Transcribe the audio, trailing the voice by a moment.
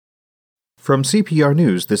From CPR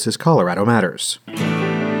News, this is Colorado Matters.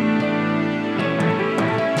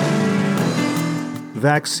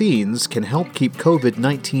 Vaccines can help keep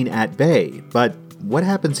COVID-19 at bay, but what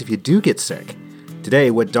happens if you do get sick? Today,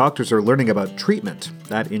 what doctors are learning about treatment.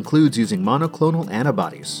 That includes using monoclonal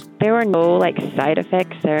antibodies. There were no side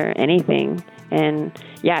effects or anything. And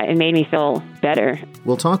it made me feel better.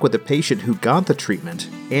 We'll talk with a patient who got the treatment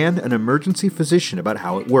and an emergency physician about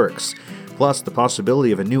how it works, plus the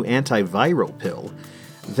possibility of a new antiviral pill.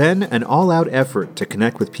 Then an all-out effort to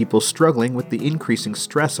connect with people struggling with the increasing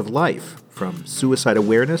stress of life, from suicide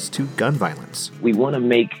awareness to gun violence. We want to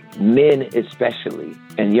make men especially,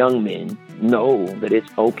 and young men, know that it's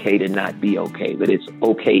okay to not be okay, that it's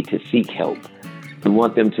okay to seek help. We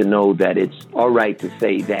want them to know that it's all right to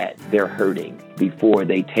say that they're hurting before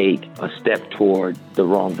they take a step toward the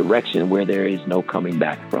wrong direction where there is no coming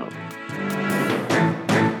back from.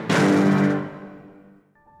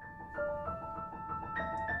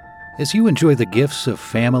 As you enjoy the gifts of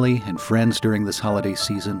family and friends during this holiday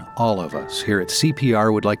season, all of us here at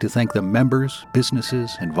CPR would like to thank the members,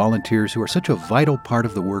 businesses, and volunteers who are such a vital part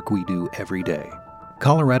of the work we do every day.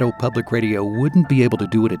 Colorado Public Radio wouldn't be able to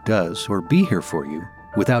do what it does or be here for you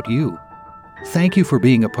without you. Thank you for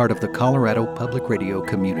being a part of the Colorado Public Radio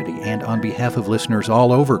community, and on behalf of listeners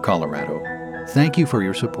all over Colorado, thank you for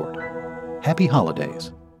your support. Happy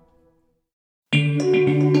holidays.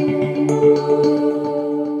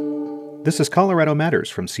 This is Colorado Matters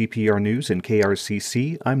from CPR News and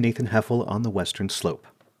KRCC. I'm Nathan Heffel on the Western Slope.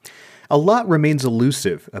 A lot remains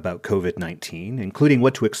elusive about COVID-19, including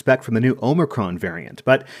what to expect from the new Omicron variant.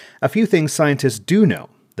 But a few things scientists do know.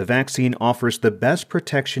 The vaccine offers the best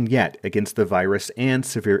protection yet against the virus and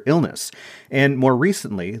severe illness. And more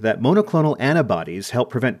recently, that monoclonal antibodies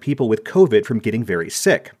help prevent people with COVID from getting very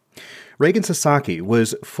sick. Reagan Sasaki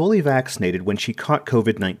was fully vaccinated when she caught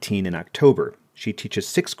COVID-19 in October. She teaches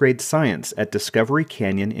 6th grade science at Discovery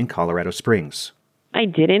Canyon in Colorado Springs. I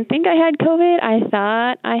didn't think I had COVID. I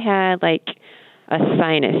thought I had a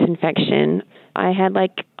sinus infection. I had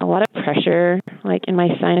a lot of pressure in my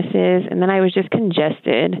sinuses, and then I was just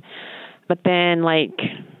congested. But then I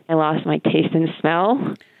lost my taste and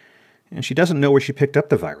smell. And she doesn't know where she picked up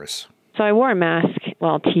the virus. So I wore a mask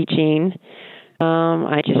while teaching.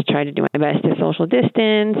 I just tried to do my best to social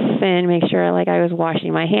distance and make sure I was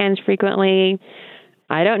washing my hands frequently.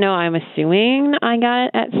 I don't know. I'm assuming I got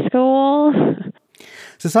it at school.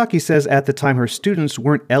 Sasaki says at the time her students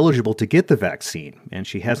weren't eligible to get the vaccine, and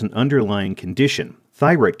she has an underlying condition,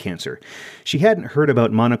 thyroid cancer. She hadn't heard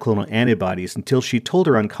about monoclonal antibodies until she told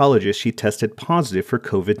her oncologist she tested positive for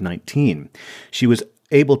COVID-19. She was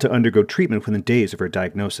able to undergo treatment within days of her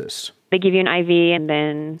diagnosis. They give you an IV, and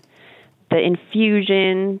then the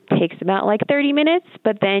infusion takes about 30 minutes,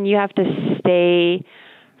 but then you have to stay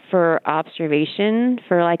for observation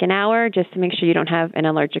for an hour just to make sure you don't have an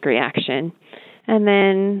allergic reaction. And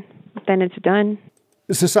then it's done.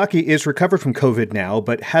 Sasaki is recovered from COVID now,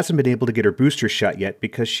 but hasn't been able to get her booster shot yet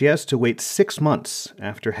because she has to wait 6 months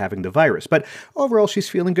after having the virus. But overall, she's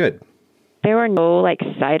feeling good. There were no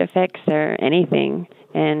side effects or anything.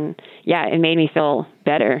 And it made me feel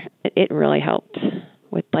better. It really helped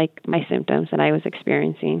with my symptoms that I was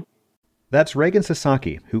experiencing. That's Reagan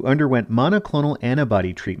Sasaki, who underwent monoclonal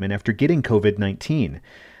antibody treatment after getting COVID-19.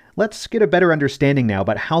 Let's get a better understanding now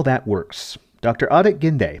about how that works. Dr. Adit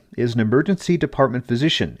Ginde is an emergency department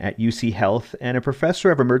physician at UC Health and a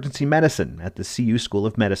professor of emergency medicine at the CU School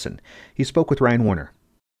of Medicine. He spoke with Ryan Warner.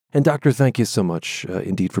 And Doctor, thank you so much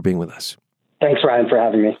indeed for being with us. Thanks, Ryan, for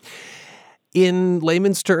having me. In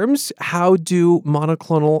layman's terms, how do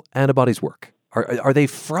monoclonal antibodies work? Are they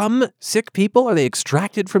from sick people? Are they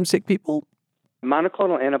extracted from sick people?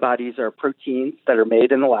 Monoclonal antibodies are proteins that are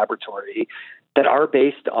made in the laboratory that are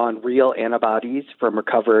based on real antibodies from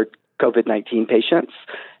recovered COVID-19 patients.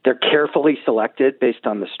 They're carefully selected based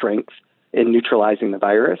on the strength in neutralizing the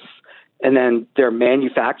virus. And then they're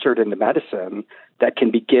manufactured into medicine that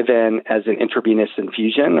can be given as an intravenous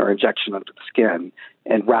infusion or injection under the skin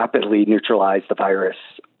and rapidly neutralize the virus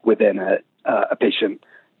within a patient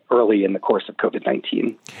early in the course of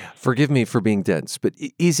COVID-19. Forgive me for being dense, but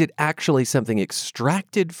is it actually something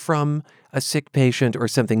extracted from a sick patient or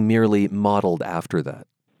something merely modeled after that?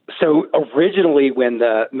 So originally when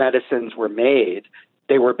the medicines were made,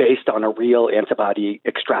 they were based on a real antibody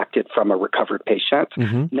extracted from a recovered patient.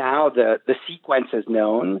 Mm-hmm. Now the sequence is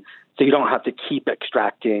known, so you don't have to keep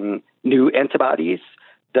extracting new antibodies.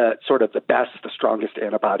 The best, the strongest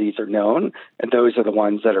antibodies are known, and those are the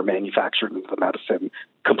ones that are manufactured into the medicine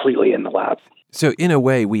completely in the lab. So in a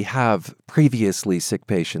way, we have previously sick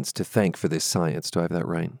patients to thank for this science. Do I have that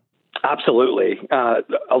right? Absolutely.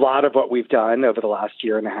 A lot of what we've done over the last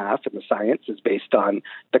year and a half in the science is based on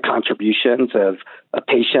the contributions of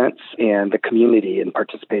patients and the community in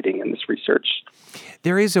participating in this research.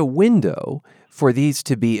 There is a window for these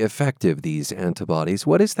to be effective, these antibodies.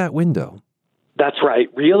 What is that window? That's right.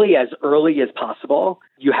 Really, as early as possible.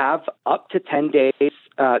 You have up to 10 days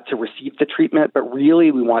to receive the treatment, but really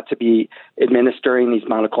we want to be administering these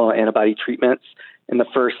monoclonal antibody treatments in the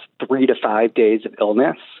first 3 to 5 days of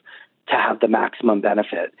illness to have the maximum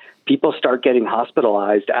benefit. People start getting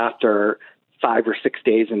hospitalized after 5 or 6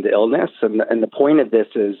 days into illness, and the point of this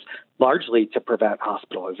is largely to prevent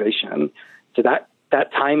hospitalization. So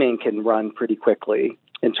that timing can run pretty quickly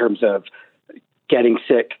in terms of getting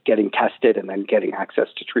sick, getting tested, and then getting access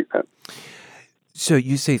to treatment. So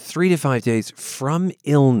you say 3 to 5 days from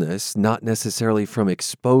illness, not necessarily from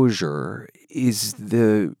exposure, is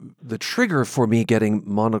the trigger for me getting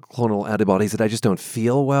monoclonal antibodies that I just don't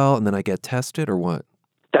feel well and then I get tested, or what?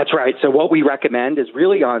 That's right. So what we recommend is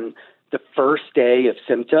really on the first day of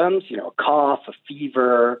symptoms, a cough, a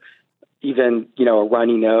fever, even, a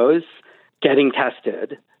runny nose, getting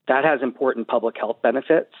tested. That has important public health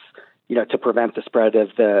benefits, to prevent the spread of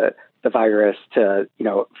the virus, to,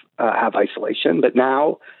 have isolation. But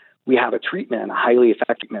now we have a treatment, a highly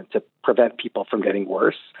effective treatment to prevent people from getting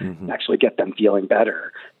worse, and actually get them feeling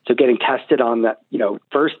better. So getting tested on that,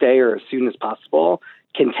 first day or as soon as possible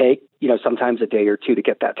can take, sometimes a day or two to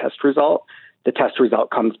get that test result. The test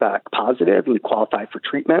result comes back positive and you qualify for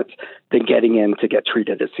treatment, then getting in to get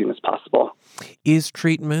treated as soon as possible. Is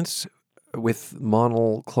treatments with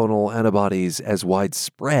monoclonal antibodies as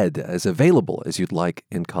widespread, as available as you'd like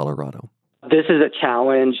in Colorado? This is a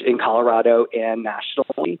challenge in Colorado and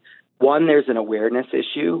nationally. One, there's an awareness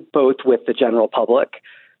issue, both with the general public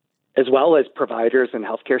as well as providers and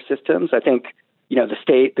healthcare systems. I think, the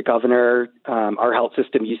state, the governor, our health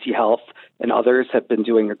system, UC Health, and others have been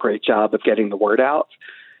doing a great job of getting the word out.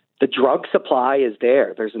 The drug supply is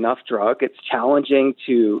there. There's enough drug. It's challenging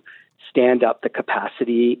to stand up the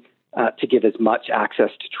capacity to give as much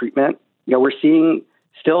access to treatment. We're seeing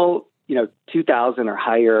still, 2,000 or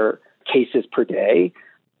higher cases per day.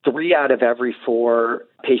 3 out of every 4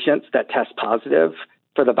 patients that test positive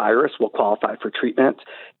for the virus will qualify for treatment.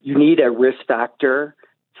 You need a risk factor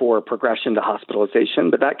for progression to hospitalization,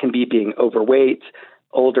 but that can be being overweight,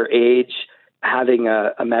 older age, having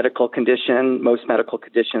a medical condition. Most medical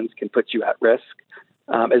conditions can put you at risk,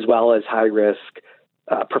 as well as high risk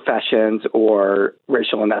professions or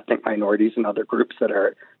racial and ethnic minorities and other groups that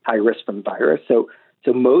are high risk from the virus. So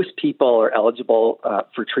most people are eligible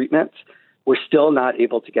for treatment. We're still not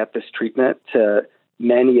able to get this treatment to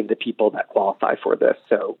many of the people that qualify for this.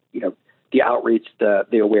 So, the outreach,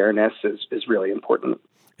 the awareness is really important.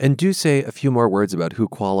 And do say a few more words about who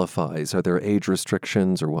qualifies. Are there age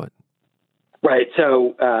restrictions or what? Right.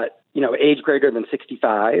 So, age greater than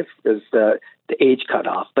 65 is the age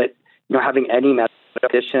cutoff. But, having any medical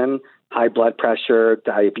condition, high blood pressure,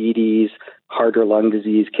 diabetes, heart or lung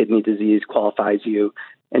disease, kidney disease qualifies you.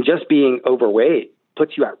 And just being overweight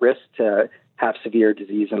puts you at risk to have severe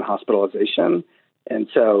disease and hospitalization. And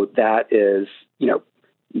so that is,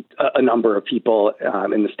 a number of people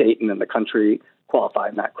in the state and in the country qualify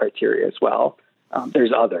in that criteria as well.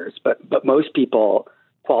 There's others, but most people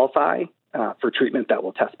qualify for treatment that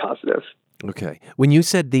will test positive. Okay. When you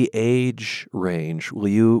said the age range, will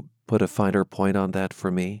you put a finer point on that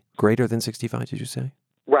for me? Greater than 65, did you say?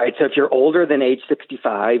 Right. So if you're older than age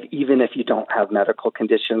 65, even if you don't have medical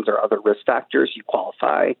conditions or other risk factors, you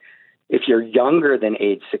qualify. If you're younger than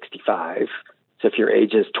age 65, so if your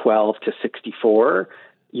age is 12 to 64,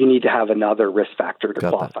 you need to have another risk factor to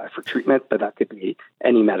qualify for treatment, but that could be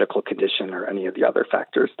any medical condition or any of the other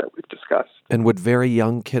factors that we've discussed. And would very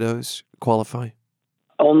young kiddos qualify?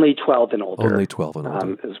 Only 12 and older. Only 12 and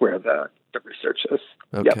older. Is where the research is.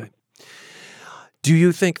 Okay. Yep. Do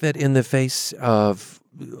you think that in the face of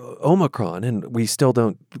Omicron, and we still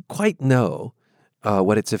don't quite know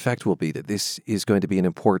what its effect will be, that this is going to be an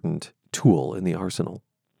important tool in the arsenal?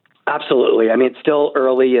 Absolutely. I mean, it's still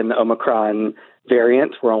early in the Omicron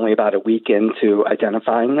variant. We're only about a week into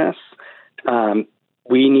identifying this.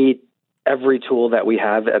 We need every tool that we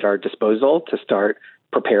have at our disposal to start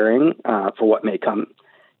preparing for what may come.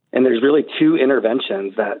 And there's really 2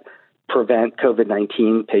 interventions that prevent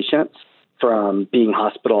COVID-19 patients from being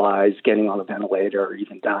hospitalized, getting on a ventilator, or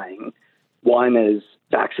even dying. One is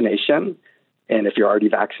vaccination. And if you're already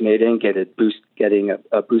vaccinating, getting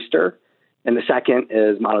a booster. And the second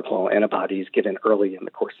is monoclonal antibodies given early in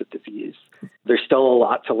the course of disease. There's still a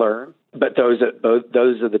lot to learn, but those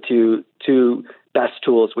are the two best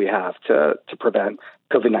tools we have to prevent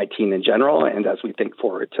COVID-19 in general, and as we think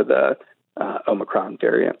forward to the Omicron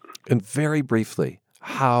variant. And very briefly,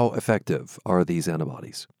 how effective are these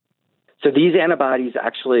antibodies? So these antibodies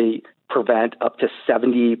actually prevent up to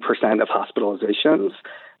 70% of hospitalizations.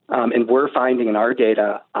 And we're finding in our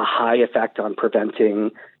data a high effect on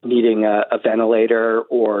preventing needing a ventilator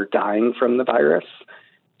or dying from the virus.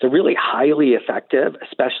 So really highly effective,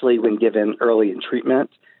 especially when given early in treatment,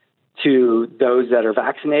 to those that are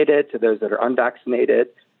vaccinated, to those that are unvaccinated,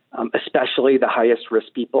 especially the highest risk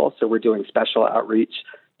people. So we're doing special outreach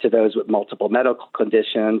to those with multiple medical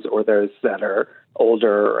conditions or those that are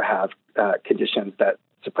older or have conditions that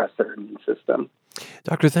suppress their immune system.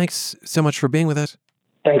 Doctor, thanks so much for being with us.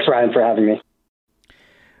 Thanks, Ryan, for having me.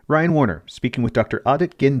 Ryan Warner speaking with Dr.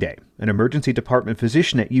 Adit Ginde, an emergency department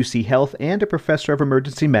physician at UC Health and a professor of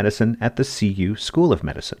emergency medicine at the CU School of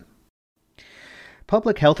Medicine.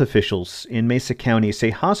 Public health officials in Mesa County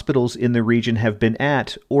say hospitals in the region have been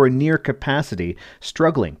at or near capacity,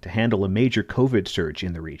 struggling to handle a major COVID surge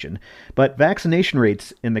in the region. But vaccination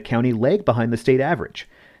rates in the county lag behind the state average.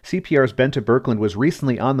 CPR's Benta Birkeland was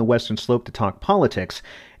recently on the Western Slope to talk politics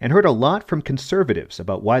and heard a lot from conservatives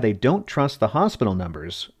about why they don't trust the hospital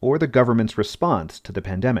numbers or the government's response to the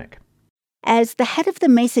pandemic. As the head of the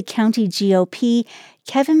Mesa County GOP,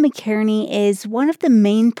 Kevin McCarney is one of the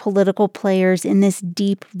main political players in this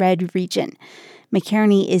deep red region.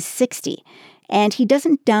 McCarney is 60, and he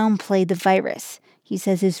doesn't downplay the virus. He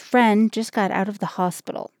says his friend just got out of the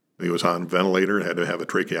hospital. He was on a ventilator, had to have a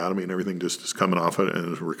tracheotomy and everything, just is coming off it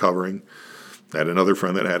and is recovering. I had another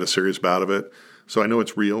friend that had a serious bout of it. So I know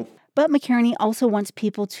it's real. But McCarney also wants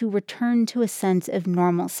people to return to a sense of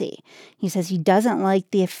normalcy. He says he doesn't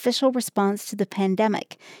like the official response to the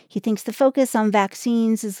pandemic. He thinks the focus on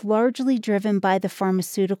vaccines is largely driven by the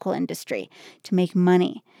pharmaceutical industry to make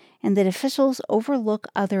money, and that officials overlook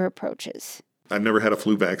other approaches. I've never had a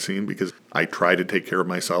flu vaccine because I try to take care of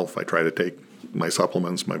myself. I try to take my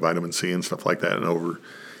supplements, my vitamin C and stuff like that, and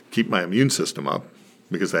keep my immune system up,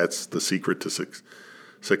 because that's the secret to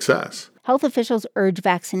success. Health officials urge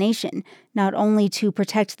vaccination, not only to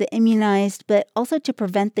protect the immunized, but also to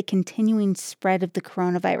prevent the continuing spread of the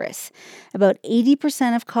coronavirus. About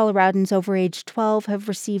 80% of Coloradans over age 12 have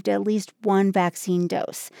received at least one vaccine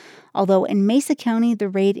dose, although in Mesa County the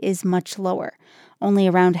rate is much lower. Only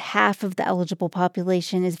around half of the eligible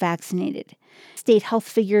population is vaccinated. State health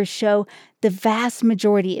figures show the vast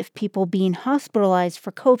majority of people being hospitalized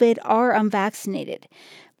for COVID are unvaccinated.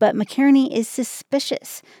 But McCarney is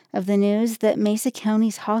suspicious of the news that Mesa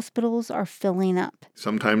County's hospitals are filling up.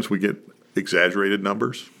 Sometimes we get exaggerated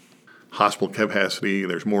numbers. Hospital capacity,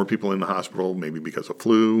 there's more people in the hospital, maybe because of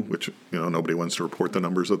flu, which nobody wants to report the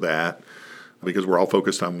numbers of that, because we're all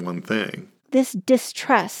focused on one thing. This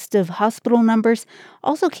distrust of hospital numbers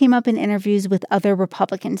also came up in interviews with other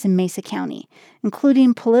Republicans in Mesa County,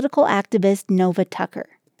 including political activist Nova Tucker.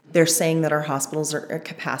 They're saying that our hospitals are at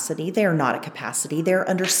capacity. They are not at capacity. They're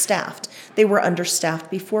understaffed. They were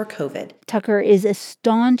understaffed before COVID. Tucker is a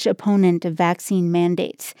staunch opponent of vaccine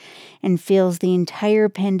mandates and feels the entire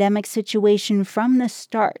pandemic situation from the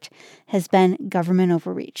start has been government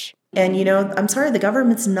overreach. And, I'm sorry, the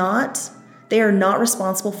government's they are not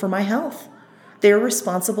responsible for my health. They're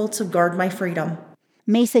responsible to guard my freedom.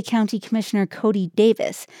 Mesa County Commissioner Cody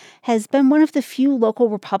Davis has been one of the few local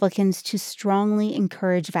Republicans to strongly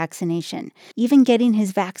encourage vaccination, even getting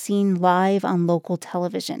his vaccine live on local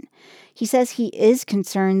television. He says he is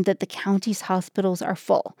concerned that the county's hospitals are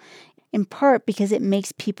full, in part because it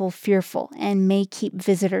makes people fearful and may keep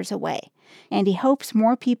visitors away. And he hopes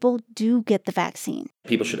more people do get the vaccine.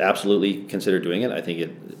 People should absolutely consider doing it. I think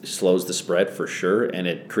it slows the spread for sure, and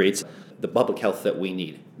it creates the public health that we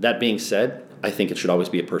need. That being said, I think it should always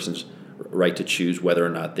be a person's right to choose whether or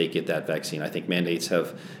not they get that vaccine. I think mandates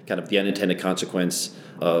have kind of the unintended consequence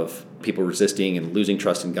of people resisting and losing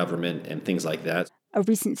trust in government and things like that. A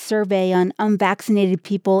recent survey on unvaccinated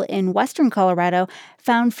people in western Colorado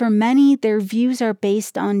found for many their views are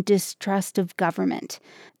based on distrust of government.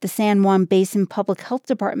 The San Juan Basin Public Health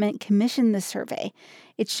Department commissioned the survey.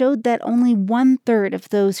 It showed that only 1/3 of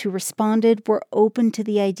those who responded were open to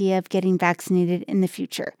the idea of getting vaccinated in the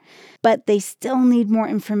future. But they still need more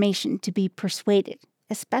information to be persuaded,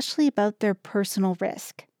 especially about their personal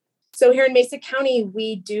risk. So here in Mesa County,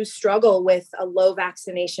 we do struggle with a low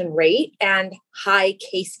vaccination rate and high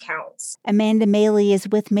case counts. Amanda Maley is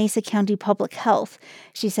with Mesa County Public Health.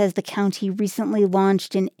 She says the county recently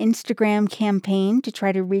launched an Instagram campaign to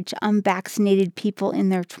try to reach unvaccinated people in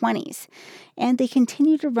their 20s. And they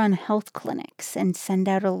continue to run health clinics and send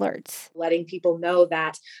out alerts. Letting people know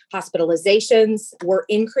that hospitalizations were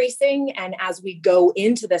increasing. And as we go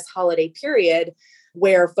into this holiday period,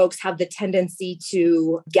 where folks have the tendency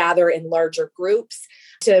to gather in larger groups,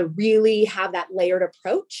 to really have that layered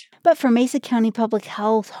approach. But for Mesa County Public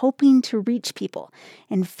Health, hoping to reach people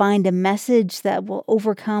and find a message that will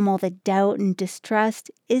overcome all the doubt and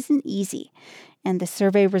distrust isn't easy. And the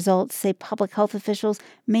survey results say public health officials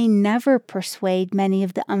may never persuade many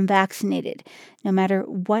of the unvaccinated, no matter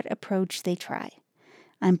what approach they try.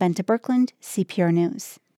 I'm Bente Birkeland, CPR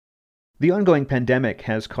News. The ongoing pandemic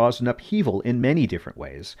has caused an upheaval in many different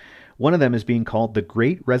ways. One of them is being called the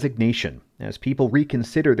Great Resignation, as people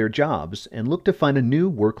reconsider their jobs and look to find a new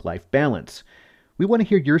work-life balance. We want to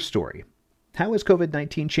hear your story. How has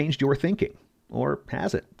COVID-19 changed your thinking? Or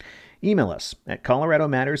has it? Email us at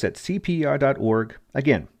coloradomatters@cpr.org.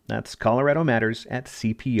 Again, that's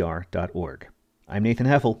coloradomatters@cpr.org. I'm Nathan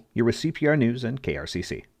Heffel. You're with CPR News and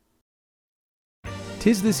KRCC.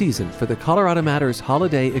 'Tis the season for the Colorado Matters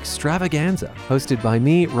Holiday Extravaganza, hosted by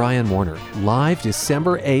me, Ryan Warner, live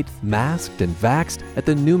December 8th, masked and vaxxed at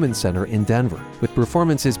the Newman Center in Denver, with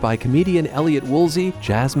performances by comedian Elliot Woolsey,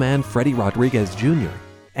 jazzman Freddie Rodriguez Jr.,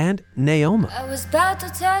 and Naoma. I was about to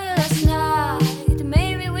tell you last night, it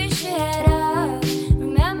made me wish you had out.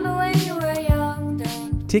 Remember when you were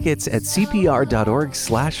young? Tickets at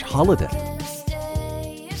cpr.org/holiday.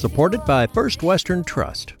 Supported by First Western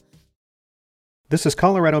Trust. This is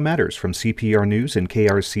Colorado Matters from CPR News and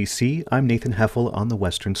KRCC. I'm Nathan Heffel on the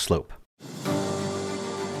Western Slope.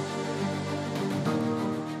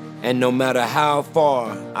 And no matter how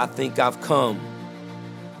far I think I've come,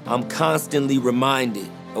 I'm constantly reminded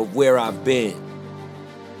of where I've been.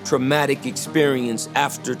 Traumatic experience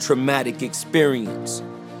after traumatic experience.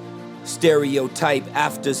 Stereotype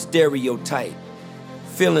after stereotype.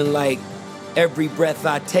 Feeling like every breath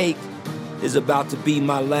I take is about to be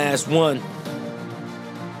my last one.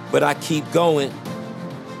 But I keep going.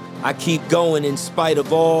 I keep going in spite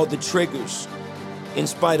of all the triggers, in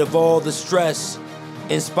spite of all the stress,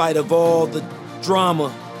 in spite of all the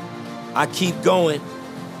drama. I keep going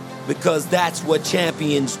because that's what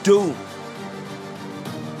champions do.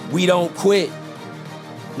 We don't quit,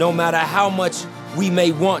 no matter how much we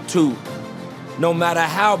may want to, no matter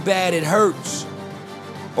how bad it hurts,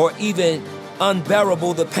 or even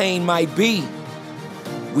unbearable the pain might be.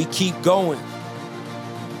 We keep going.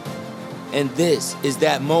 And this is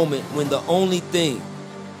that moment when the only thing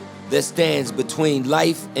that stands between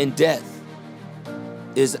life and death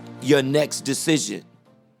is your next decision.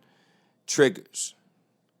 Triggers.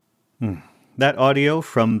 That audio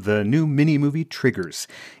from the new mini-movie Triggers.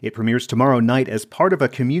 It premieres tomorrow night as part of a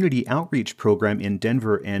community outreach program in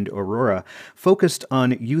Denver and Aurora, focused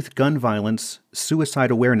on youth gun violence,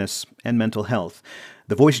 suicide awareness, and mental health.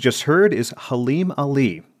 The voice you just heard is Halim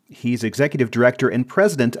Ali. He's executive director and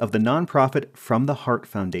president of the nonprofit From the Heart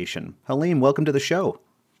Foundation. Halim, welcome to the show.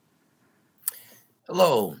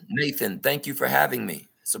 Hello, Nathan. Thank you for having me.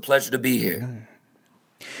 It's a pleasure to be here.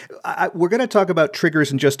 We're going to talk about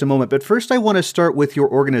Triggers in just a moment, but first I want to start with your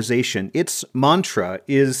organization. Its mantra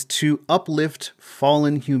is to uplift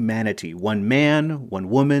fallen humanity, one man, one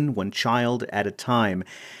woman, one child at a time.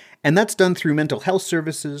 And that's done through mental health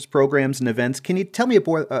services, programs, and events. Can you tell me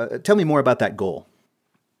more about that goal?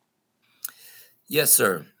 Yes,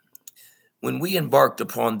 sir. When we embarked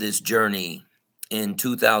upon this journey in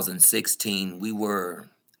 2016, we were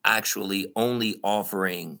actually only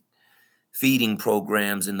offering feeding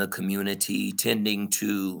programs in the community, tending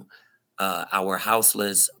to our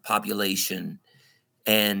houseless population.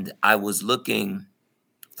 And I was looking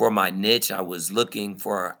for my niche. I was looking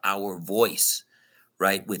for our voice,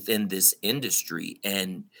 right, within this industry.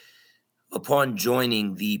 And upon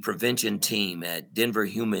joining the prevention team at Denver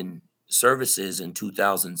Human Services in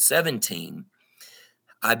 2017,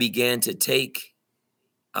 I began to take,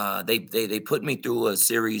 they put me through a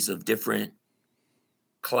series of different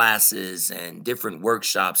classes and different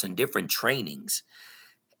workshops and different trainings.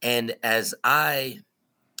 And as I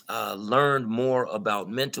learned more about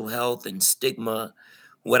mental health and stigma,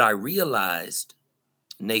 what I realized,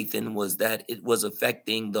 Nathan, was that it was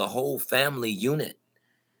affecting the whole family unit,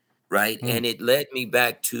 right? And it led me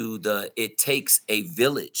back to it takes a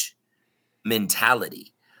village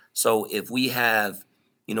mentality. So if we have,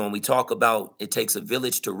 when we talk about it takes a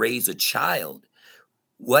village to raise a child,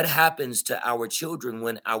 what happens to our children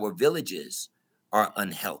when our villages are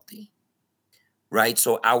unhealthy, right?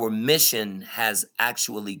 So our mission has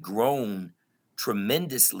actually grown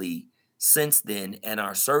tremendously since then, and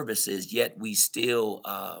our services, yet we still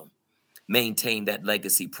maintain that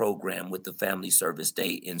legacy program with the Family Service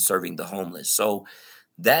Day in serving the homeless. So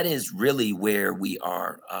that is really where we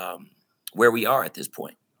are at this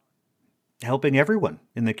point. Helping everyone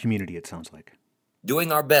in the community, it sounds like.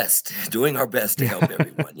 Doing our best, doing our best to help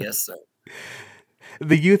everyone. Yes, sir.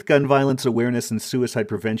 The Youth Gun Violence Awareness and Suicide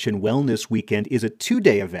Prevention Wellness Weekend is a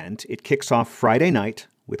 2-day event. It kicks off Friday night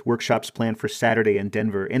with workshops planned for Saturday in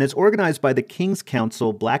Denver, and it's organized by the King's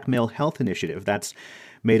Council Black Male Health Initiative. That's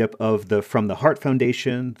made up of the From the Heart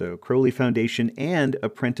Foundation, the Crowley Foundation, and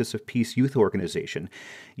Apprentice of Peace Youth Organization.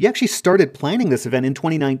 You actually started planning this event in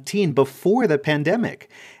 2019 before the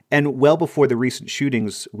pandemic and well before the recent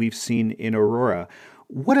shootings we've seen in Aurora.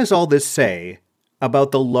 What does all this say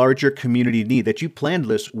about the larger community need that you planned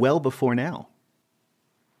this well before now?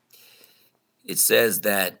 It says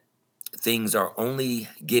that things are only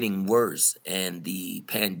getting worse, and the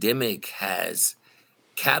pandemic has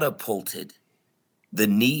catapulted the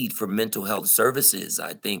need for mental health services.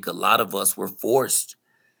 I think a lot of us were forced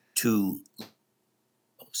to,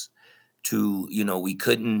 we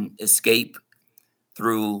couldn't escape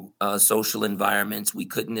through social environments. We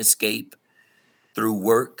couldn't escape through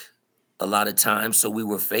work a lot of times. So we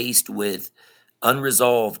were faced with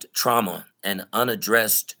unresolved trauma and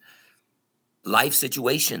unaddressed life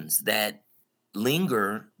situations that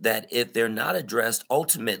linger, that if they're not addressed,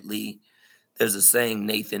 ultimately, there's a saying,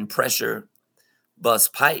 Nathan, pressure busts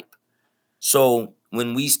pipe. So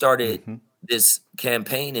when we started this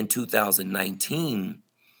campaign in 2019,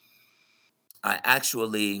 I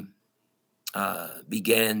actually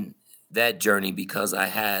began that journey because I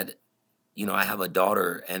have a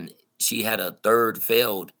daughter, and she had a third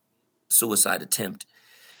failed suicide attempt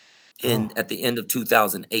at the end of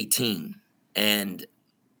 2018. And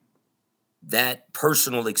that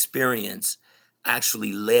personal experience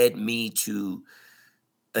actually led me to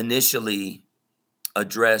initially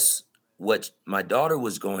address what my daughter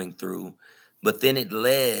was going through, but then it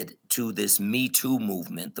led to this Me Too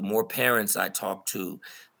movement. The more parents I talked to,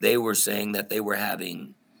 they were saying that they were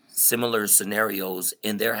having similar scenarios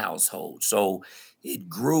in their household. So it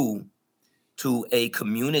grew to a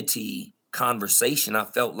community conversation. I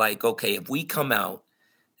felt like, okay, if we come out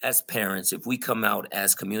as parents, if we come out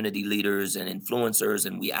as community leaders and influencers,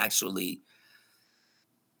 and we actually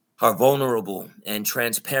are vulnerable and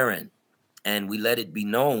transparent, and we let it be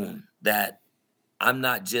known that I'm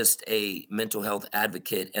not just a mental health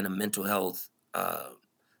advocate and a mental health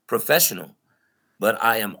professional, but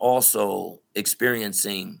I am also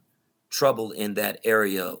experiencing trouble in that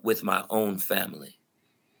area with my own family.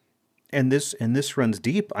 And this runs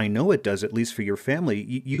deep. I know it does, at least for your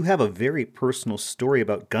family. You have a very personal story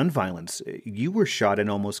about gun violence. You were shot and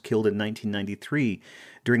almost killed in 1993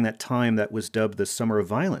 during that time that was dubbed the Summer of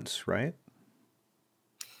Violence, right?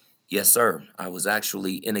 Yes, sir. I was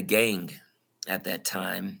actually in a gang at that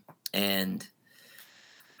time, and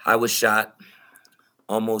I was shot,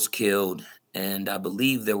 almost killed, and I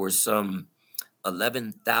believe there were some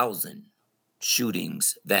 11,000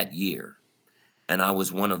 shootings that year. And I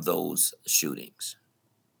was one of those shootings.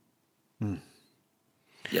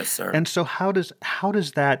 Yes, sir. And so how does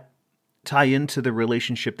that tie into the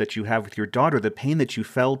relationship that you have with your daughter, the pain that you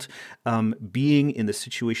felt being in the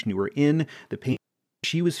situation you were in, the pain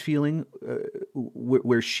she was feeling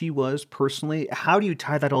where she was personally? How do you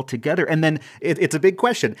tie that all together? And then it's a big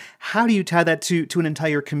question. How do you tie that to an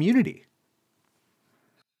entire community?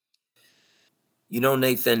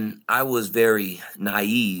 Nathan, I was very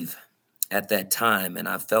naive at that time, and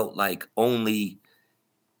I felt like only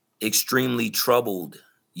extremely troubled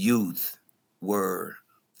youth were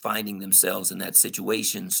finding themselves in that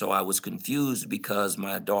situation. So I was confused because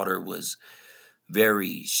my daughter was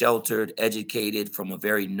very sheltered, educated from a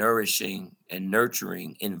very nourishing and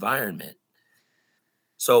nurturing environment.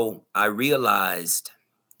 So I realized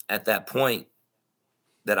at that point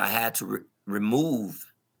that I had to remove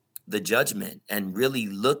the judgment and really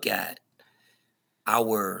look at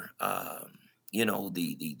our,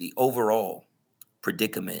 the overall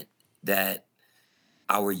predicament that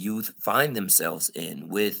our youth find themselves in,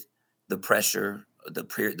 with the pressure, the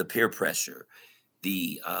peer pressure,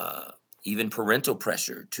 the even parental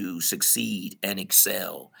pressure to succeed and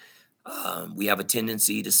excel. We have a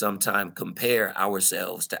tendency to sometimes compare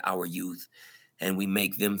ourselves to our youth, and we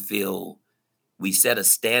make them feel we set a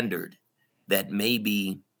standard that may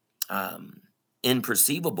be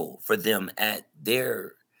imperceivable for them at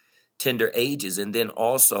their tender ages. And then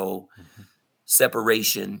also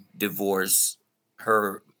separation, divorce.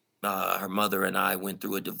 Her mother and I went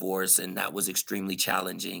through a divorce, and that was extremely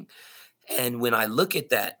challenging. And when I look at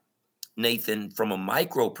that, Nathan, from a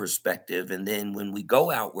micro perspective, and then when we go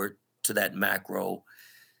outward to that macro,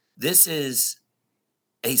 this is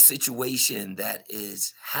a situation that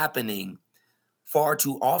is happening far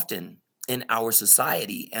too often in our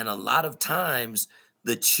society. And a lot of times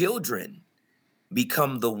the children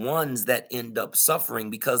become the ones that end up suffering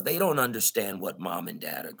because they don't understand what mom and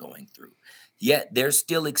dad are going through. Yet they're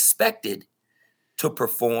still expected to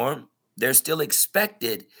perform. They're still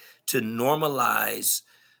expected to normalize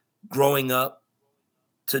growing up,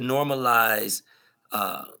 to normalize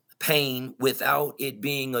pain without it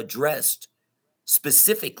being addressed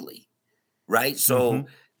specifically, right? So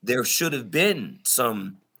there should have been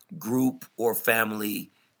some group or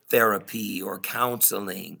family therapy or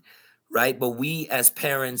counseling, right? But we as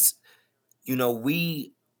parents,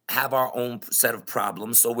 we have our own set of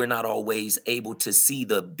problems, so we're not always able to see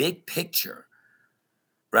the big picture,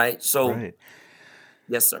 right? So, Right.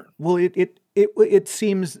 Yes, sir. Well, it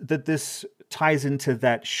seems that this ties into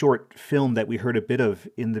that short film that we heard a bit of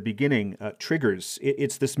in the beginning, Triggers.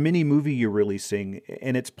 It's this mini movie you're releasing,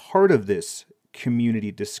 and it's part of this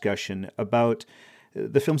community discussion about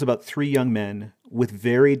the film's about three young men with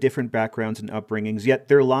very different backgrounds and upbringings, yet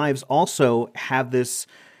their lives also have this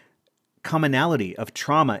commonality of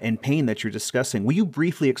trauma and pain that you're discussing. Will you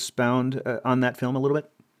briefly expound on that film a little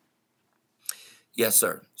bit? Yes,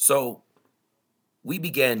 sir. So we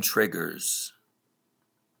began Triggers,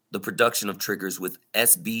 the production of Triggers, with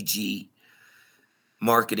SBG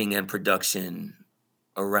marketing and production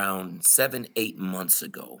around 7-8 months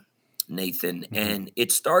ago, Nathan. And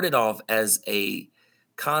it started off as a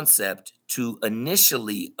concept to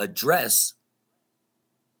initially address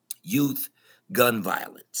youth gun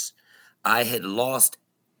violence. I had lost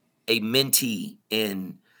a mentee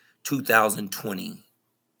in 2020,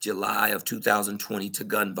 July of 2020, to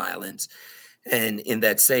gun violence. And in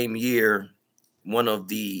that same year, one of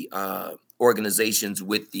the organizations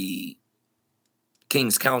with the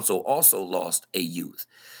King's Council also lost a youth.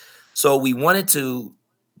 So we wanted to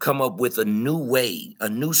come up with a new way, a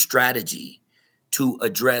new strategy to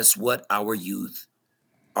address what our youth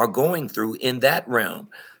are going through in that realm.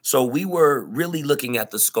 So we were really looking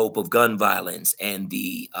at the scope of gun violence and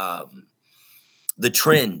the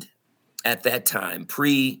trend at that time,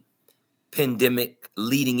 pre-pandemic,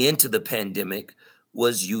 leading into the pandemic,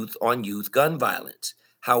 was youth on youth gun violence.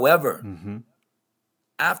 However,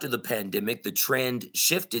 after the pandemic, the trend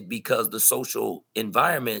shifted because the social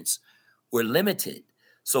environments were limited.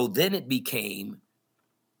 So then it became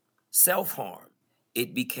self-harm.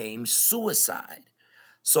 It became suicide.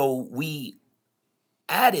 So we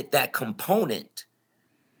added that component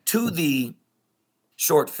to the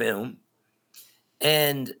short film.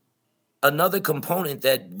 And another component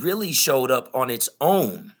that really showed up on its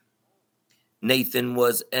own, Nathan,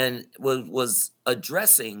 was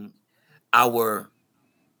addressing our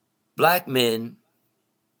Black men,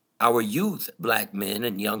 our youth Black men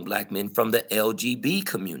and young Black men from the LGB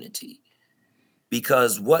community.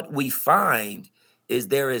 Because what we find is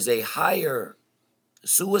there is a higher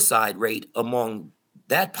suicide rate among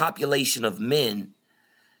that population of men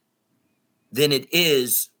than it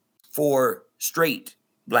is for straight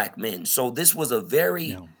Black men. So this was a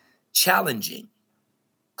very challenging,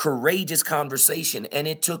 courageous conversation. And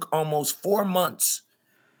it took almost 4 months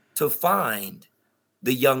to find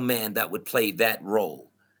the young man that would play that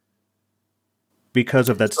role. Because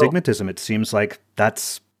of that stigmatism, it seems like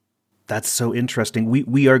that's so interesting.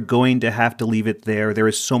 We are going to have to leave it there. There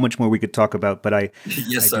is so much more we could talk about, but I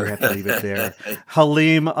do have to leave it there.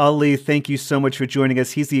 Halim Ali, thank you so much for joining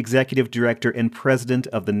us. He's the executive director and president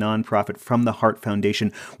of the nonprofit From the Heart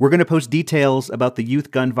Foundation. We're going to post details about the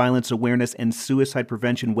Youth Gun Violence Awareness and Suicide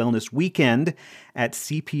Prevention Wellness Weekend at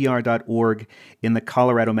CPR.org in the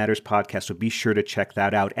Colorado Matters podcast, so be sure to check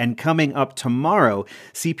that out. And coming up tomorrow,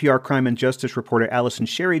 CPR crime and justice reporter Allison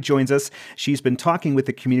Sherry joins us. She's been talking with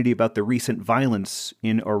the community about the recent violence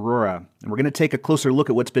in Aurora. And we're going to take a closer look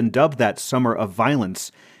at what's been dubbed that summer of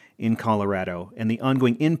violence in Colorado and the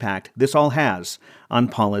ongoing impact this all has on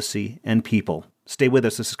policy and people. Stay with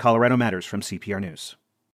us. This is Colorado Matters from CPR News.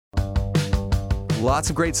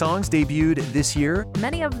 Lots of great songs debuted this year.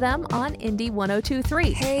 Many of them on Indie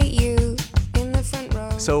 102.3. Hey, you in the front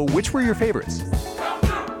row. So which were your favorites?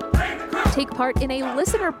 Take part in a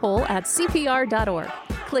listener poll at CPR.org.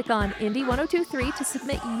 Click on Indie 102.3 to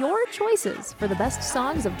submit your choices for the best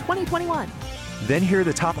songs of 2021. Then hear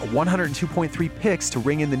the top 102.3 picks to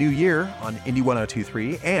ring in the new year on Indie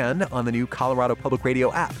 102.3 and on the new Colorado Public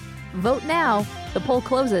Radio app. Vote now. The poll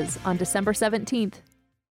closes on December 17th.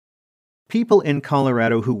 People in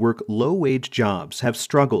Colorado who work low-wage jobs have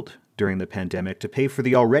struggled during the pandemic to pay for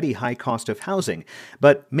the already high cost of housing,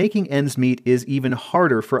 but making ends meet is even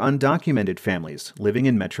harder for undocumented families living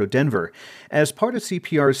in Metro Denver. As part of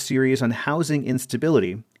CPR's series on housing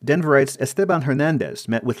instability, Denverites Esteban Hernandez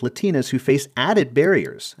met with Latinas who face added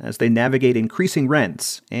barriers as they navigate increasing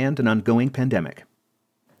rents and an ongoing pandemic.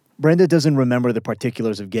 Brenda doesn't remember the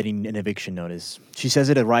particulars of getting an eviction notice. She says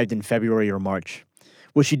it arrived in February or March.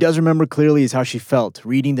 What she does remember clearly is how she felt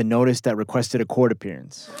reading the notice that requested a court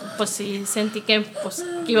appearance.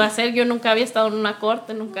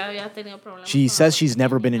 She says she's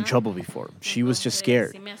never been in trouble before. She was just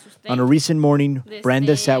scared. On a recent morning,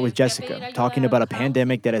 Brenda sat with Jessica, talking about a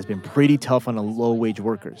pandemic that has been pretty tough on the low-wage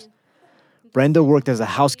workers. Brenda worked as a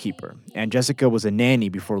housekeeper, and Jessica was a nanny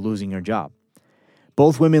before losing her job.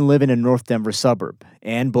 Both women live in a North Denver suburb,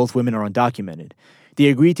 and both women are undocumented. They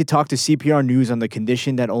agreed to talk to CPR News on the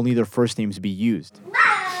condition that only their first names be used.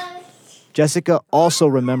 Jessica also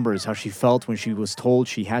remembers how she felt when she was told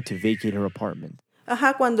she had to vacate her apartment.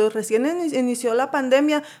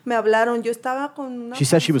 She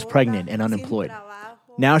said she was pregnant and unemployed.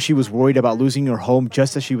 Now she was worried about losing her home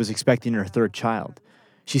just as she was expecting her third child.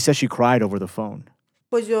 She says she cried over the phone.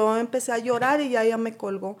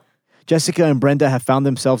 Jessica and Brenda have found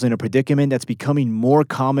themselves in a predicament that's becoming more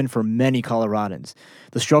common for many Coloradans.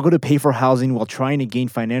 The struggle to pay for housing while trying to gain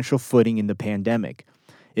financial footing in the pandemic.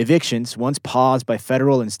 Evictions, once paused by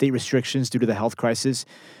federal and state restrictions due to the health crisis,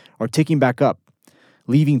 are ticking back up,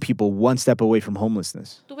 leaving people one step away from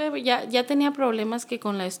homelessness. In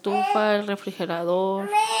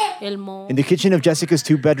the kitchen of Jessica's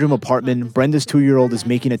 2-bedroom apartment, Brenda's 2-year-old is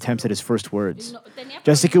making attempts at his first words.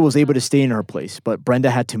 Jessica was able to stay in her place, but Brenda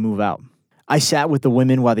had to move out. I sat with the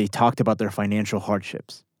women while they talked about their financial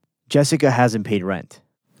hardships. Jessica hasn't paid rent.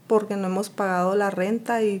 She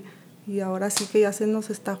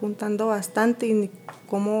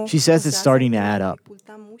says it's starting to add up.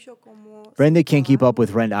 Brenda can't keep up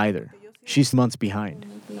with rent either. She's months behind.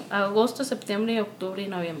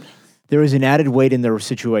 There is an added weight in their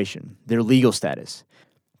situation, their legal status.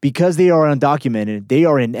 Because they are undocumented, they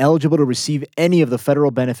are ineligible to receive any of the federal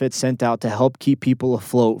benefits sent out to help keep people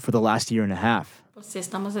afloat for the last year and a half.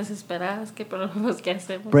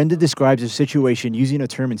 Brenda describes her situation using a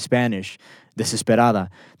term in Spanish, desesperada,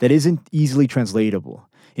 that isn't easily translatable.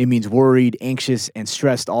 It means worried, anxious, and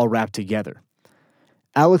stressed all wrapped together.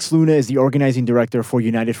 Alex Luna is the organizing director for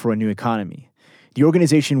United for a New Economy. The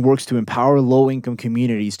organization works to empower low-income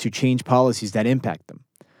communities to change policies that impact them.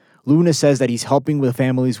 Luna says that he's helping with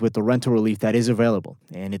families with the rental relief that is available,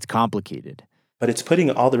 and it's complicated. But it's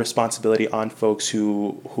putting all the responsibility on folks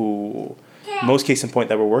who most case in point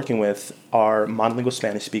that we're working with are monolingual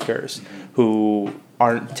Spanish speakers who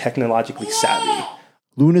aren't technologically savvy.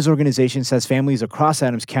 Luna's organization says families across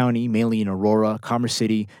Adams County, mainly in Aurora, Commerce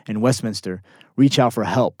City, and Westminster, reach out for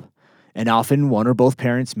help. And often one or both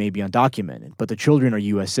parents may be undocumented, but the children are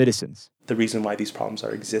U.S. citizens. The reason why these problems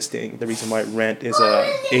are existing, the reason why rent is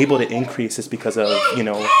able to increase is because of,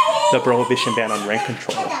 the prohibition ban on rent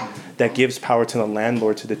control that gives power to the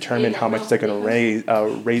landlord to determine how much they're going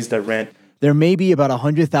to raise their rent. There may be about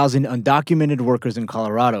 100,000 undocumented workers in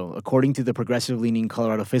Colorado, according to the progressive-leaning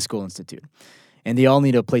Colorado Fiscal Institute, and they all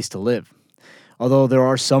need a place to live. Although there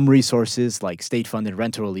are some resources like state-funded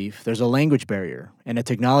rental relief, there's a language barrier and a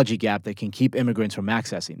technology gap that can keep immigrants from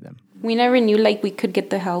accessing them. We never knew we could get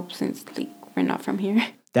the help since we're not from here.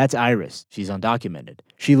 That's Iris. She's undocumented.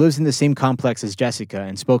 She lives in the same complex as Jessica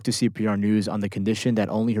and spoke to CPR News on the condition that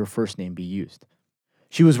only her first name be used.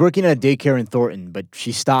 She was working at a daycare in Thornton, but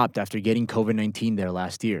she stopped after getting COVID-19 there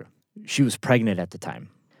last year. She was pregnant at the time.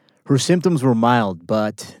 Her symptoms were mild,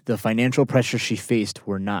 but the financial pressures she faced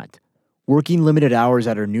were not. Working limited hours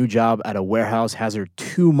at her new job at a warehouse has her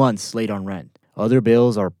 2 months late on rent. Other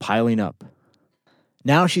bills are piling up.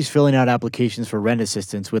 Now she's filling out applications for rent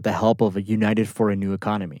assistance with the help of a United for a New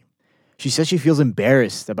Economy. She says she feels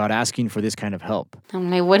embarrassed about asking for this kind of help.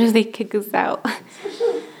 I'm like, what if they kick us out?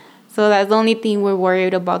 So that's the only thing we're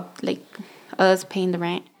worried about, us paying the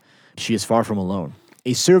rent. She is far from alone.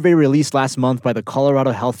 A survey released last month by the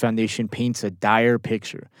Colorado Health Foundation paints a dire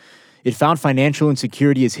picture. It found financial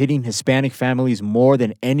insecurity is hitting Hispanic families more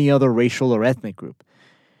than any other racial or ethnic group.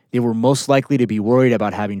 They were most likely to be worried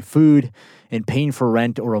about having food and paying for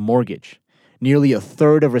rent or a mortgage. Nearly a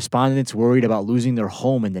third of respondents worried about losing their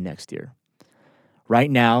home in the next year. Right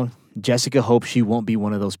now, Jessica hopes she won't be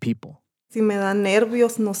one of those people. Si me da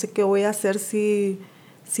nervios, no sé qué voy a hacer si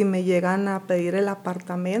me llegan a pedir el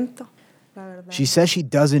apartamento. She says she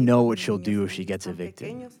doesn't know what she'll do if she gets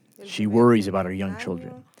evicted. She worries about her young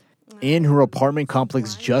children. And her apartment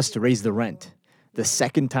complex just raised the rent, the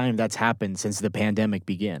second time that's happened since the pandemic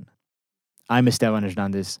began. I'm Esteban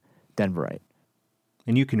Hernandez, Denverite.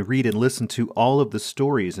 And you can read and listen to all of the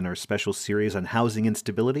stories in our special series on housing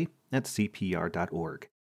instability at CPR.org.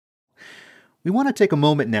 We want to take a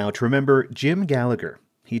moment now to remember Jim Gallagher.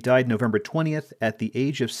 He died November 20th at the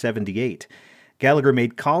age of 78. Gallagher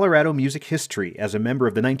made Colorado music history as a member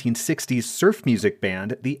of the 1960s surf music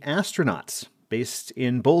band The Astronauts, based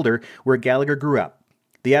in Boulder, where Gallagher grew up.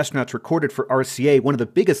 The Astronauts recorded for RCA, one of the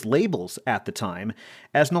biggest labels at the time,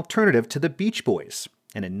 as an alternative to the Beach Boys.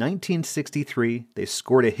 And in 1963, they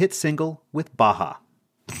scored a hit single with Baja.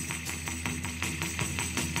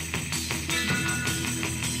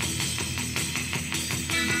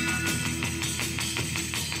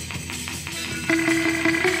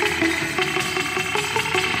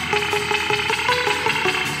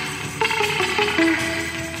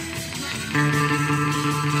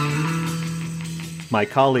 My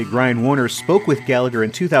colleague Ryan Warner spoke with Gallagher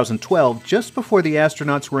in 2012, just before the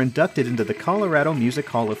Astronauts were inducted into the Colorado Music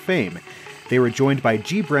Hall of Fame. They were joined by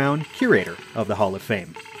G. Brown, curator of the Hall of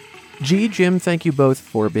Fame. G, Jim, thank you both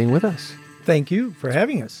for being with us. Thank you for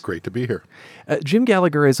having us. Great to be here. Jim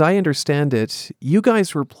Gallagher, as I understand it, you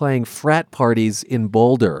guys were playing frat parties in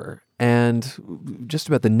Boulder, and just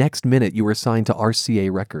about the next minute you were signed to RCA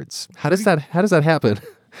Records. How does that happen?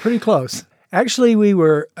 Pretty close. Actually, we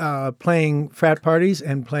were playing frat parties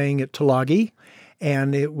and playing at Tulagi,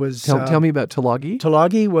 and it was... Tell me about Tulagi.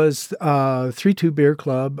 Tulagi was a 3-2 beer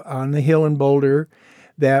club on the hill in Boulder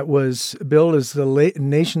that was billed as the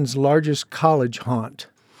nation's largest college haunt.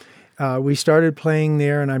 We started playing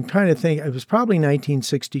there, and I'm trying to think, it was probably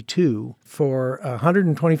 1962, for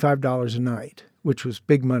 $125 a night, which was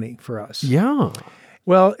big money for us. Yeah.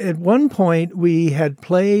 Well, at one point, we had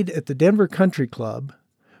played at the Denver Country Club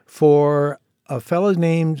for a fellow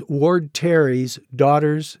named Ward Terry's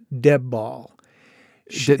daughter's deb ball.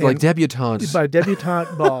 Like debutante. By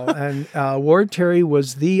debutante ball. And Ward Terry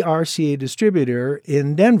was the RCA distributor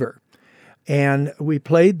in Denver. And we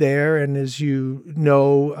played there, and as you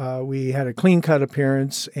know, we had a clean-cut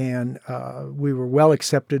appearance, and we were well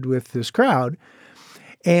accepted with this crowd.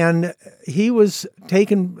 And he was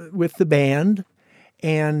taken with the band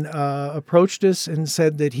and approached us and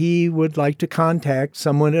said that he would like to contact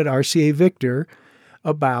someone at RCA Victor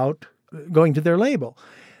about going to their label.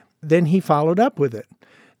 Then he followed up with it.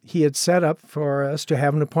 He had set up for us to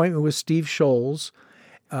have an appointment with Steve Scholes,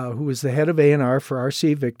 who was the head of A&R for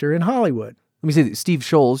RCA Victor in Hollywood. Let me say that Steve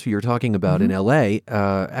Scholes, who you're talking about in L.A.,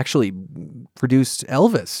 actually produced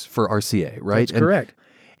Elvis for RCA, right? That's correct.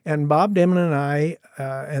 And Bob Demon and I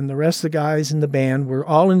and the rest of the guys in the band were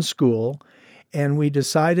all in school, and we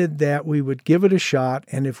decided that we would give it a shot,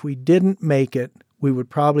 and if we didn't make it, we would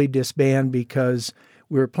probably disband because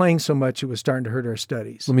we were playing so much it was starting to hurt our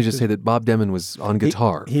studies. Let me just say that Bob Demon was on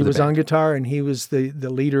guitar. He was on guitar, and he was the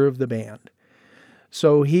leader of the band.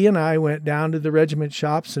 So he and I went down to the regiment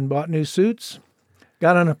shops and bought new suits,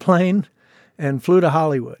 got on a plane, and flew to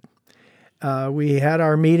Hollywood. We had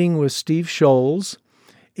our meeting with Steve Scholes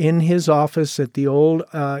in his office at the old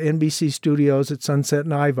NBC studios at Sunset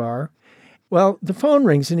and Ivar. Well, the phone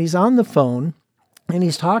rings, and he's on the phone, and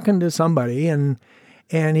he's talking to somebody, and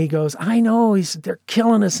he goes, I know, he said, they're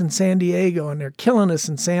killing us in San Diego, and they're killing us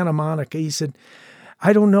in Santa Monica. He said,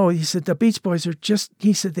 I don't know. He said, the Beach Boys are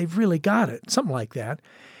he said, they've really got it, something like that.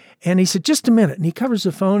 And he said, just a minute. And he covers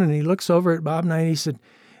the phone, and he looks over at Bob and I, and he said,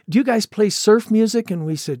 do you guys play surf music? And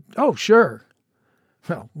we said, oh, sure.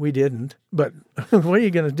 Well, we didn't, but what are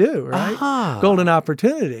you going to do, right? Aha. Golden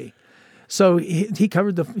opportunity. So he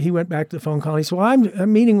went back to the phone call. He said, well,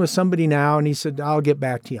 I'm meeting with somebody now. And he said, I'll get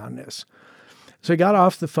back to you on this. So he got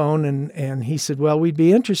off the phone and he said, well, we'd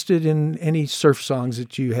be interested in any surf songs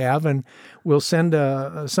that you have, and we'll send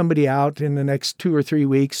somebody out in the next 2 or 3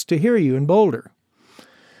 weeks to hear you in Boulder.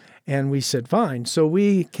 And we said, fine. So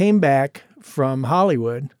we came back from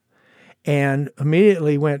Hollywood and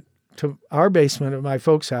immediately went to our basement at my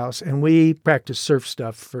folks' house, and we practiced surf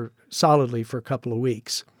stuff solidly for a couple of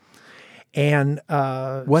weeks. And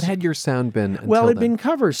what had your sound been until well, it'd then? been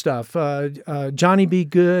cover stuff. Johnny B.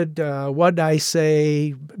 Good, What'd I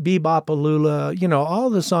Say, Bebop-A-Lula, all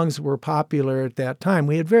the songs that were popular at that time.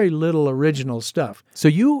 We had very little original stuff. So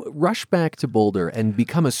you rush back to Boulder and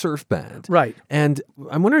become a surf band. Right. And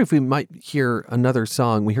I'm wondering if we might hear another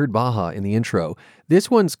song. We heard Baja in the intro. This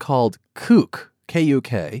one's called Kook,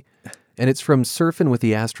 K-U-K. And it's from Surfin' with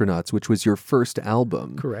the Astronauts, which was your first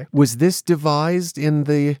album. Correct. Was this devised in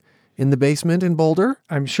the basement in Boulder?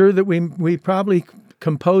 I'm sure that we probably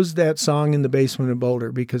composed that song in the basement in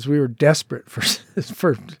Boulder because we were desperate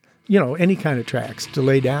for any kind of tracks to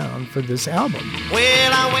lay down for this album.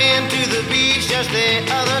 Well, I went to the beach just the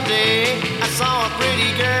other day. I saw a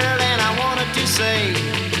pretty girl and I wanted to say,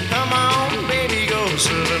 come on, baby, go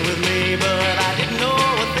surfing with me. But I didn't know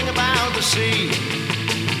a thing about the sea.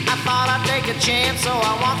 I thought I'd take a chance, so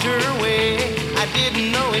I walked her way. I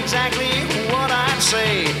didn't know exactly what I'd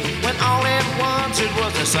say, when all at once it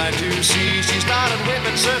was the sight to see. She started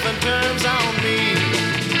whipping surfing terms on me.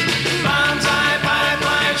 Bonsai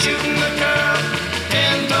pipeline shooting the curl.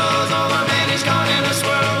 10 toes over, man, he's caught in a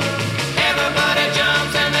swirl. Everybody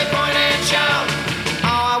jumps and they point and shout. Oh,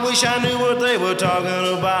 I wish I knew what they were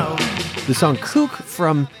talking about. The song Kook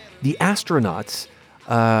from The Astronauts,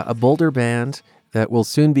 a Boulder band that will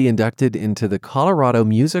soon be inducted into the Colorado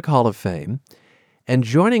Music Hall of Fame. And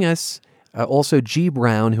joining us, also G.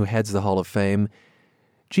 Brown, who heads the Hall of Fame.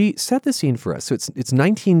 G, set the scene for us. So it's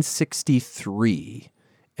 1963.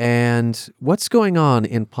 And what's going on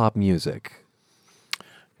in pop music?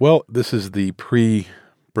 Well, this is the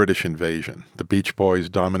pre-British invasion. The Beach Boys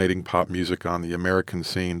dominating pop music on the American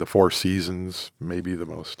scene. The Four Seasons, maybe the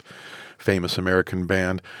most famous American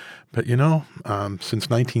band. But, since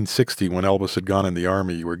 1960, when Elvis had gone in the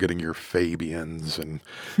Army, you were getting your Fabians and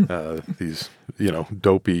these,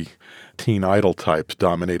 dopey teen idol types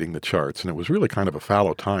dominating the charts. And it was really kind of a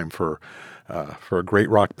fallow time for a great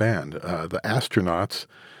rock band. The Astronauts,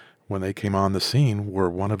 when they came on the scene, were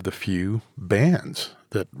one of the few bands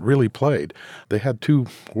that really played. They had two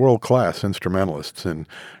world-class instrumentalists in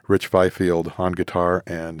Rich Fifield on guitar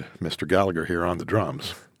and Mr. Gallagher here on the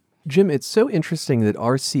drums. Jim, it's so interesting that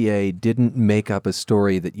RCA didn't make up a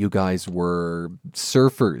story that you guys were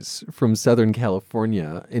surfers from Southern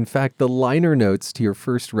California. In fact, the liner notes to your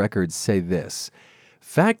first record say this: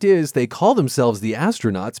 fact is, they call themselves the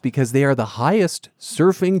Astronauts because they are the highest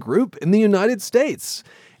surfing group in the United States.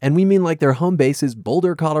 And we mean like their home base is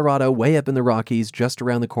Boulder, Colorado, way up in the Rockies, just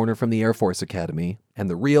around the corner from the Air Force Academy,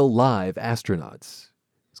 and the real live astronauts.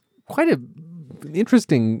 It's quite an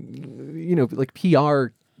interesting, PR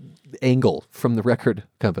angle from the record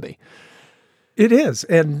company. It is.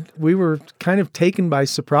 And we were kind of taken by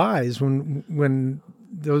surprise when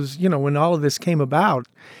those, when all of this came about.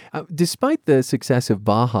 Despite the success of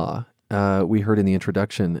Baja, we heard in the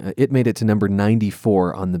introduction, it made it to number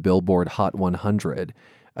 94 on the Billboard Hot 100.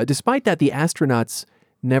 Despite that, the Astronauts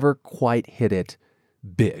never quite hit it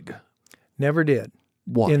big. Never did.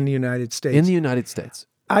 Why? In the United States. In the United States.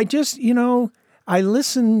 I just, I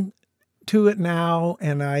listen to it now,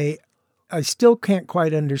 and I still can't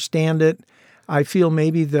quite understand it. I feel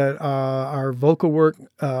maybe that our vocal work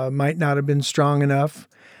might not have been strong enough.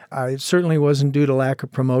 It certainly wasn't due to lack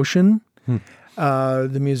of promotion.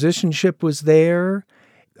 The musicianship was there.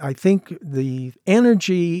 I think the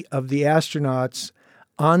energy of the Astronauts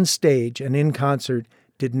on stage and in concert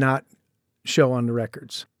did not show on the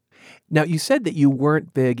records. Now, you said that you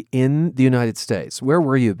weren't big in the United States. Where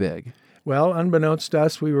were you big? Well, unbeknownst to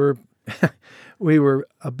us, we were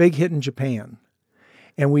a big hit in Japan,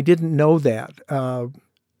 and we didn't know that.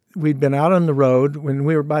 We'd been out on the road when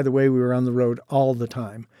we were on the road all the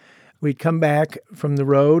time. We'd come back from the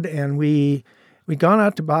road, and we'd gone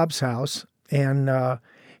out to Bob's house, and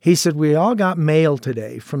he said, we all got mail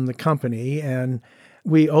today from the company, and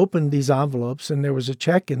we opened these envelopes, and there was a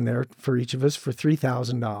check in there for each of us for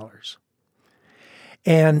 $3,000.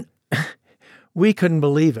 And we couldn't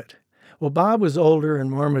believe it. Well, Bob was older and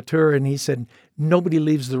more mature, and he said, nobody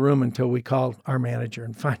leaves the room until we call our manager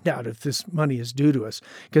and find out if this money is due to us.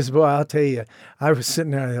 Because, boy, I'll tell you, I was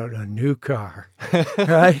sitting there, I thought, a new car,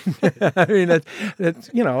 right? I mean,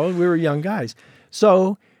 we were young guys.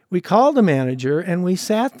 So we called the manager, and we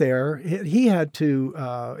sat there. He had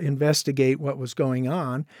to investigate what was going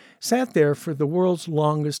on, sat there for the world's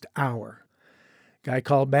longest hour. Guy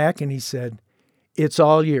called back, and he said, it's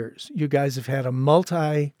all yours. You guys have had a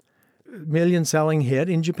multi-million selling hit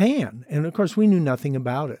in Japan. And, of course, we knew nothing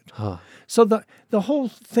about it. Huh. So the whole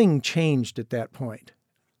thing changed at that point.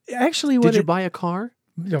 Actually, did you buy a car?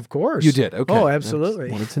 Of course. You did? Okay. Oh,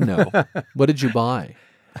 absolutely. Wanted to know. What did you buy?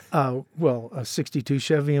 Well, a 62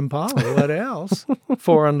 Chevy Impala. What else?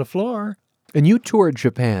 4 on the floor. And you toured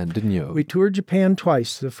Japan, didn't you? We toured Japan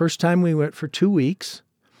twice. The first time we went for 2 weeks,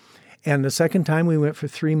 and the second time we went for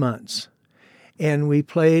 3 months. And we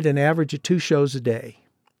played an average of 2 shows a day.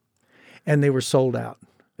 And they were sold out.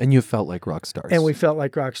 And you felt like rock stars. And we felt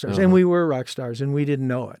like rock stars. Uh-huh. And we were rock stars, and we didn't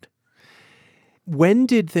know it. When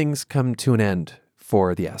did things come to an end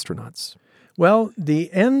for the Astronauts? Well,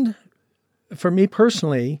 the end, for me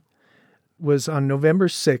personally, was on November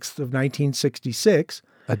 6th of 1966.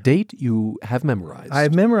 A date you have memorized. I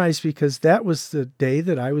have memorized because that was the day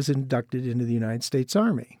that I was inducted into the United States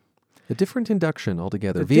Army. A different induction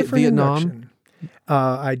altogether. Vietnam? Induction.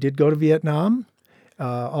 I did go to Vietnam.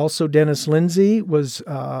 Also, Dennis Lindsay was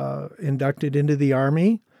inducted into the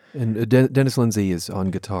Army. And Dennis Lindsay is on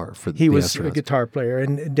guitar for the He was Astronauts. a guitar player,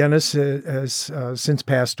 and Dennis has since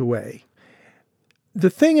passed away. The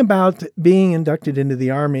thing about being inducted into the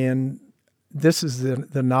Army, and this is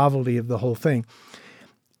the novelty of the whole thing,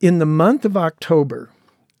 In the month of October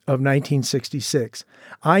of 1966,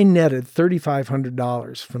 I netted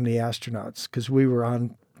 $3,500 from the astronauts because we were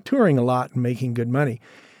on touring a lot and making good money.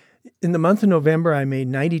 In the month of November, I made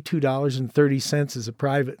 $92.30 as a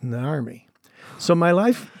private in the Army. So my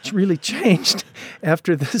life really changed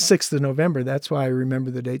after the 6th of November. That's why I remember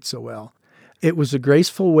the date so well. It was a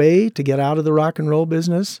graceful way to get out of the rock and roll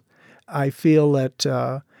business. I feel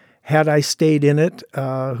that had I stayed in it,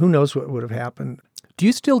 who knows what would have happened. Do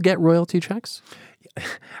you still get royalty checks?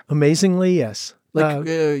 Amazingly, yes. Like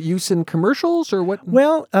use in commercials or what?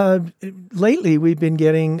 Well, lately we've been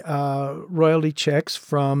getting royalty checks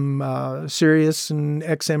from Sirius and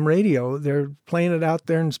XM Radio. They're playing it out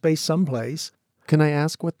there in space someplace. Can I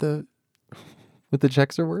ask what the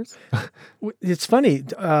checks are worth? It's funny.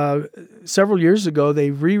 Several years ago, they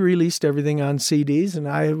re-released everything on CDs, and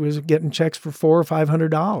I was getting checks for $400 or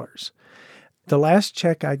 $500. The last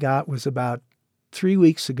check I got was about 3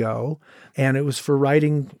 weeks ago, and it was for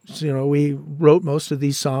writing. We wrote most of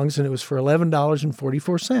these songs, and it was for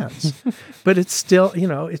 $11.44. But it's still,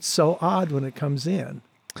 it's so odd when it comes in.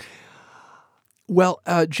 Well,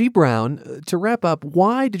 G. Brown, to wrap up,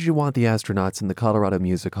 why did you want the astronauts in the Colorado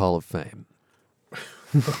Music Hall of Fame?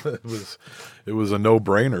 It was a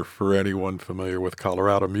no-brainer for anyone familiar with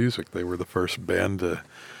Colorado music. They were the first band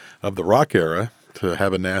of the rock era to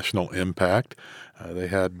have a national impact. They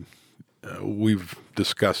had. We've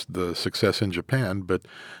discussed the success in Japan, but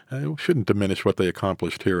we shouldn't diminish what they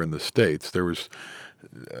accomplished here in the States. There's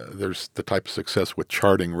the type of success with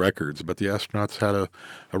charting records, but the astronauts had a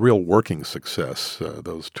real working success.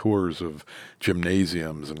 Those tours of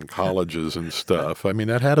gymnasiums and colleges and stuff. I mean,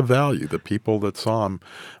 that had a value. The people that saw them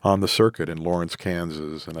on the circuit in Lawrence,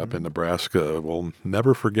 Kansas, and up in Nebraska will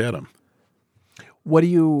never forget them. What are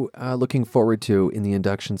you looking forward to in the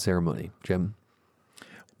induction ceremony, Jim?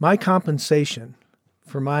 My compensation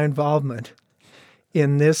for my involvement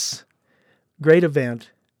in this great event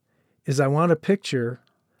is I want a picture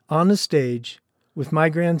on the stage with my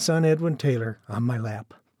grandson, Edwin Taylor, on my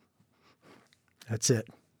lap. That's it.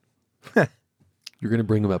 You're going to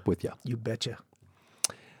bring him up with you. You betcha.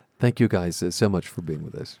 Thank you guys so much for being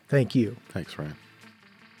with us. Thank you. Thanks, Ryan.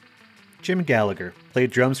 Jim Gallagher played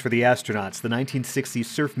drums for the Astronauts, the 1960s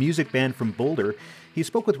surf music band from Boulder. He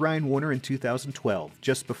spoke with Ryan Warner in 2012,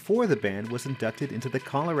 just before the band was inducted into the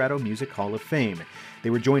Colorado Music Hall of Fame. They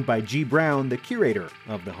were joined by G. Brown, the curator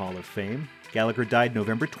of the Hall of Fame. Gallagher died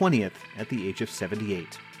November 20th at the age of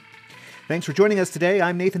 78. Thanks for joining us today.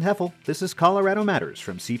 I'm Nathan Heffel. This is Colorado Matters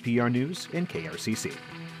from CPR News and KRCC.